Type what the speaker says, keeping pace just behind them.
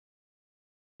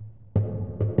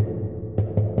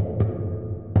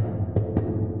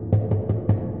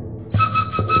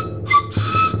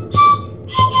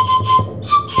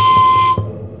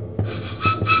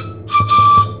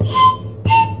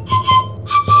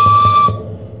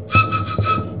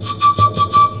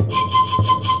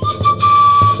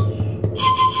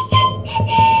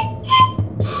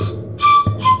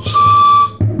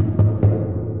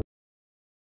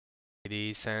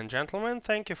Ladies and gentlemen,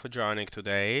 thank you for joining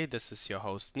today. This is your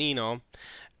host Nino,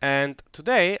 and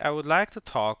today I would like to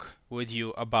talk with you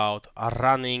about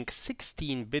running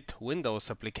 16-bit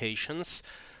Windows applications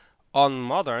on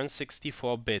modern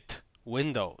 64-bit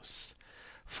Windows.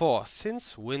 For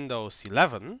since Windows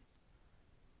 11,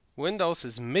 Windows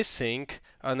is missing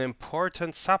an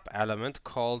important sub-element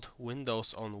called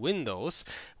Windows on Windows,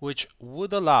 which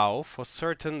would allow for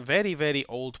certain very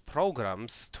old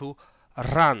programs to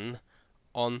run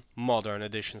on modern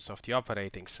editions of the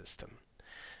operating system.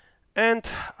 And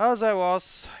as I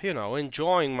was,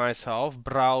 enjoying myself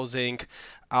browsing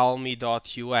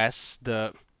almy.us,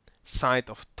 the site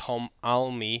of Tom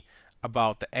Almy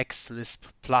about the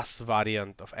XLISP-PLUS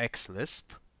variant of XLISP,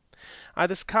 I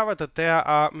discovered that there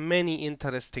are many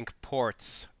interesting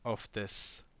ports of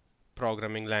this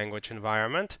programming language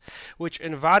environment, which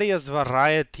in various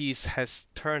varieties has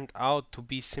turned out to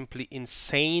be simply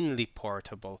insanely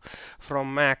portable,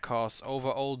 from macOS over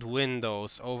old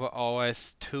Windows, over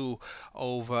OS2,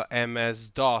 over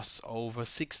MS-DOS, over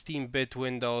 16-bit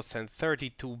Windows and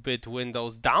 32-bit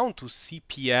Windows, down to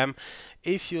CP/M.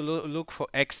 If you look for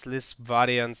XLISP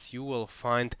variants, you will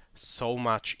find so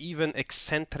much. Even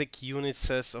eccentric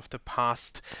Unices of the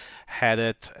past had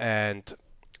it, and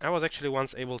I was actually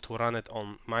once able to run it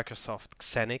on Microsoft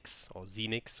Xenix or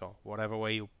Xenix or whatever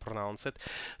way you pronounce it.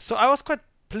 So I was quite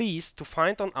pleased to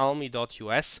find on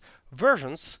almy.us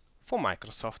versions for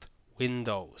Microsoft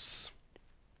Windows.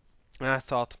 And I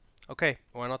thought, okay,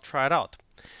 why not try it out?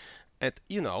 And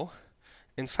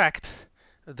in fact,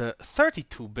 the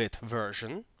 32-bit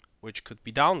version, which could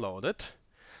be downloaded,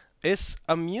 is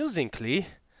amusingly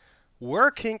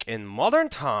working in modern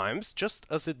times just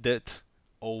as it did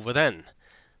over then.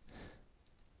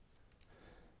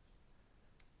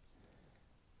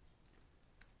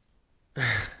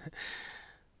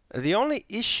 The only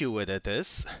issue with it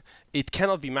is it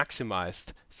cannot be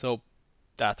maximized. So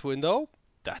that window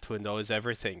is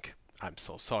everything. I'm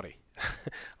so sorry.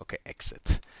 Okay,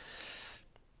 exit.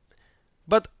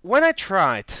 But when I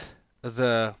tried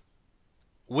the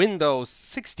Windows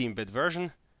 16-bit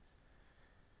version,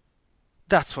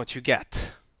 that's what you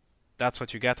get. That's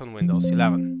what you get on Windows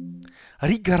 11.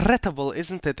 Regrettable,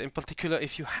 isn't it? In particular,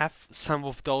 if you have some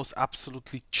of those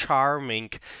absolutely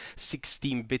charming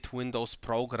 16-bit Windows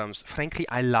programs. Frankly,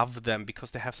 I love them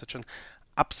because they have such an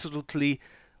absolutely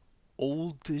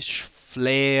oldish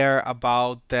flair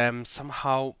about them.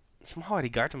 Somehow I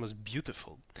regard them as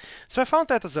beautiful. So I found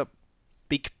that as a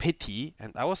big pity,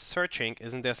 and I was searching,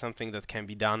 isn't there something that can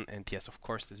be done? And yes, of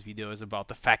course, this video is about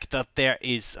the fact that there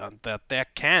is and that there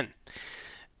can.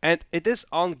 And it is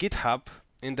on GitHub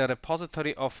in the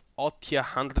repository of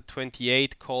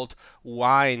otya128 called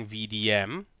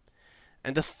winevdm.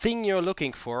 And the thing you're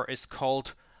looking for is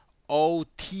called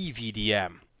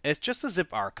otvdm. It's just a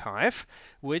zip archive,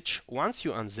 which once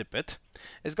you unzip it,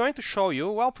 is going to show you,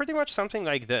 well, pretty much something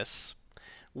like this,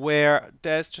 where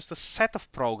there's just a set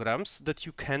of programs that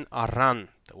you can run.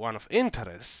 The one of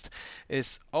interest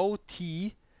is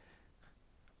otvdmw.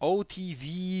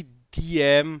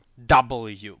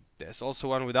 There's also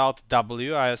one without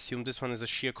W. I assume this one is a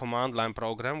sheer command line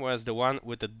program, whereas the one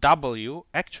with the W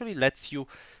actually lets you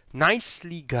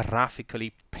nicely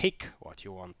graphically pick what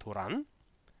you want to run.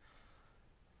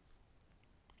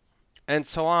 And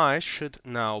so I should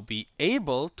now be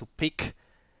able to pick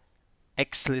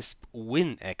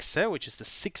XLISP-WinExe, which is the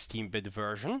 16-bit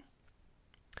version.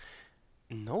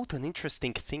 Note an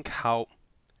interesting thing how,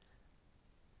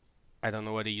 I don't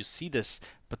know whether you see this,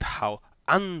 but how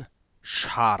unsharp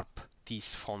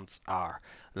these fonts are.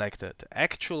 Like the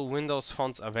actual Windows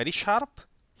fonts are very sharp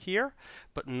here,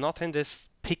 but not in this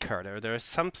picker. There is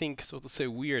something, so to say,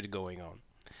 weird going on.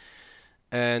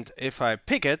 And if I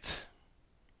pick it,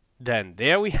 then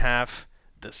there we have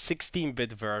the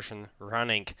 16-bit version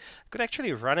running. I could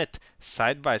actually run it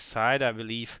side by side, I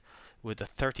believe, with the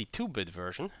 32-bit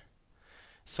version.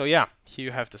 So yeah, here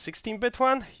you have the 16-bit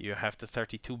one, you have the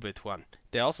 32-bit one.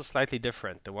 They're also slightly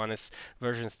different. The one is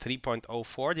version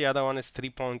 3.04, the other one is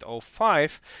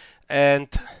 3.05. And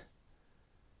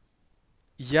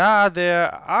yeah,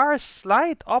 there are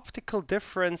slight optical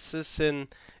differences in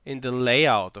the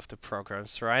layout of the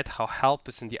programs, right? How help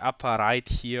is in the upper right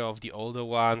here of the older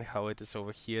one, how it is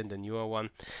over here in the newer one.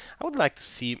 I would like to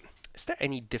see, is there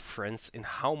any difference in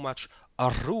how much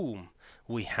room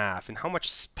we have, in how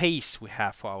much space we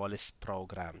have for our Lisp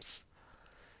programs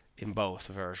in both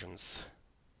versions?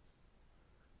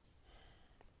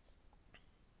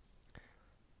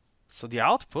 So the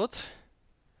output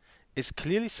is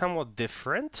clearly somewhat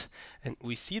different, and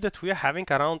we see that we are having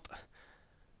around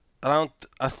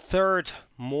a third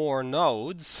more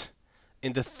nodes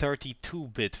in the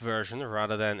 32-bit version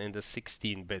rather than in the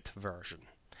 16-bit version.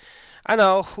 I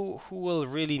know who will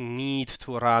really need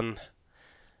to run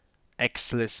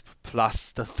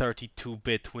XLISP-PLUS, the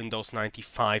 32-bit Windows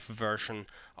 95 version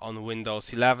on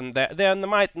Windows 11. There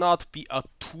might not be a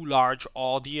too large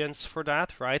audience for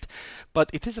that, right?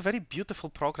 But it is a very beautiful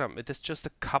program. It is just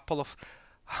a couple of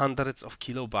hundreds of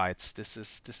kilobytes. This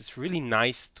is really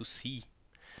nice to see.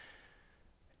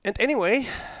 And anyway,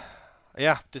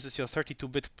 yeah, this is your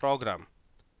 32-bit program.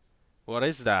 What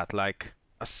is that? Like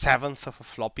a seventh of a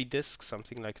floppy disk,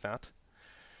 something like that?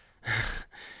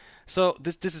 So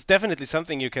this is definitely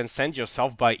something you can send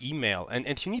yourself by email,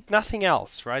 and you need nothing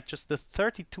else, right? Just the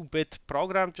 32-bit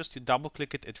program, just you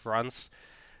double-click it, it runs,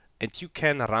 and you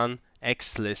can run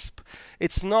XLISP.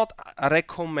 It's not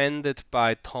recommended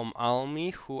by Tom Almy,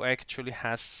 who actually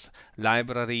has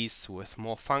libraries with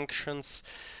more functions,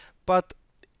 but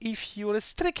if you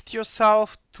restrict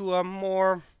yourself to a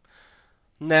more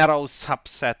narrow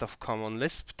subset of Common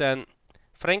Lisp, then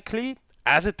frankly,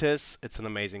 as it is, it's an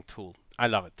amazing tool. I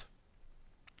love it.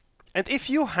 And if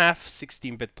you have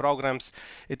 16-bit programs,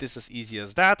 it is as easy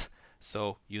as that.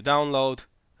 So you download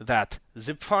that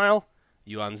zip file,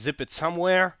 you unzip it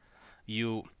somewhere,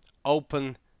 you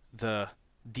open the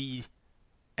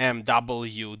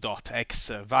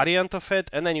dmw.exe variant of it,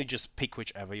 and then you just pick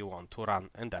whichever you want to run,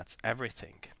 and that's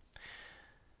everything.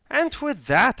 And with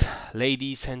that,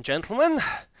 ladies and gentlemen,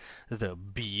 the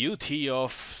beauty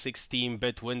of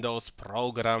 16-bit Windows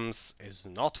programs is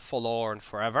not forlorn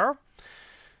forever.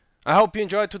 I hope you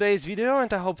enjoyed today's video,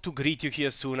 and I hope to greet you here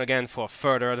soon again for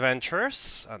further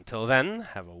adventures. Until then,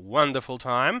 have a wonderful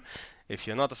time. If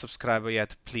you're not a subscriber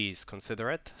yet, please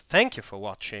consider it. Thank you for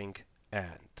watching,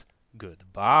 and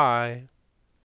goodbye.